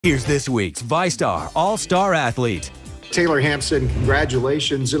Here's this week's ViStar All-Star Athlete. Taylor Hampson,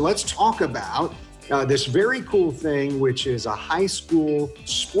 congratulations. And let's talk about this very cool thing, which is a high school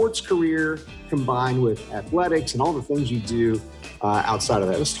sports career combined with athletics and all the things you do outside of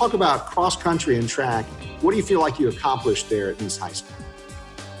that. Let's talk about cross country and track. What do you feel like you accomplished there at East High School?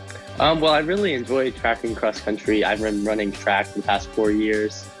 Well, I really enjoy track and cross country. I've been running track for the past 4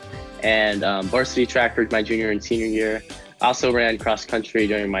 years and varsity track for my junior and senior year. I also ran cross country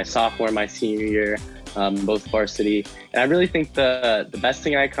during my sophomore and my senior year, both varsity. And I really think the best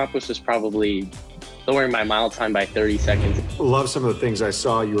thing I accomplished was probably lowering my mile time by 30 seconds. Love some of the things I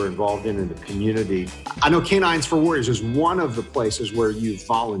saw you were involved in the community. I know Canines for Warriors is one of the places where you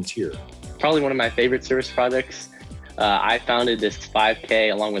volunteer. Probably one of my favorite service projects. I founded this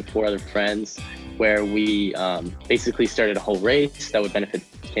 5K along with 4 other friends where we basically started a whole race that would benefit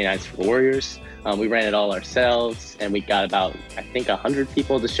Canines for Warriors. We ran it all ourselves, and we got about, I think, 100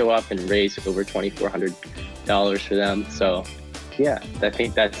 people to show up and raise over $2,400 for them. So, yeah, I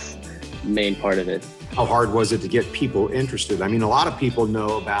think that's the main part of it. How hard was it to get people interested? I mean, a lot of people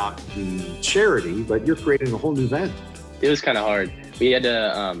know about the charity, but you're creating a whole new event. It was kind of hard. We had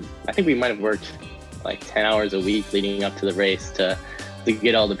to, I think we might have worked like 10 hours a week leading up to the race to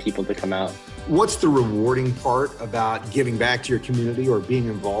get all the people to come out. What's the rewarding part about giving back to your community or being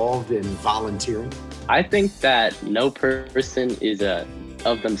involved in volunteering? I think that no person is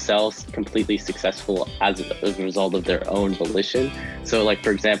of themselves completely successful as a result of their own volition. So like, for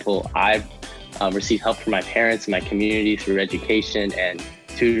example, I've received help from my parents and my community through education and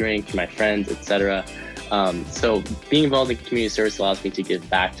tutoring from my friends, etc. So being involved in community service allows me to give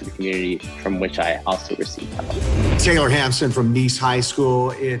back to the community from which I also receive help. Taylor Hampson from East High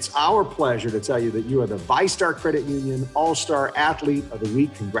School. It's our pleasure to tell you that you are the ViStar Credit Union All-Star Athlete of the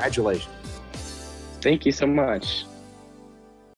Week. Congratulations. Thank you so much.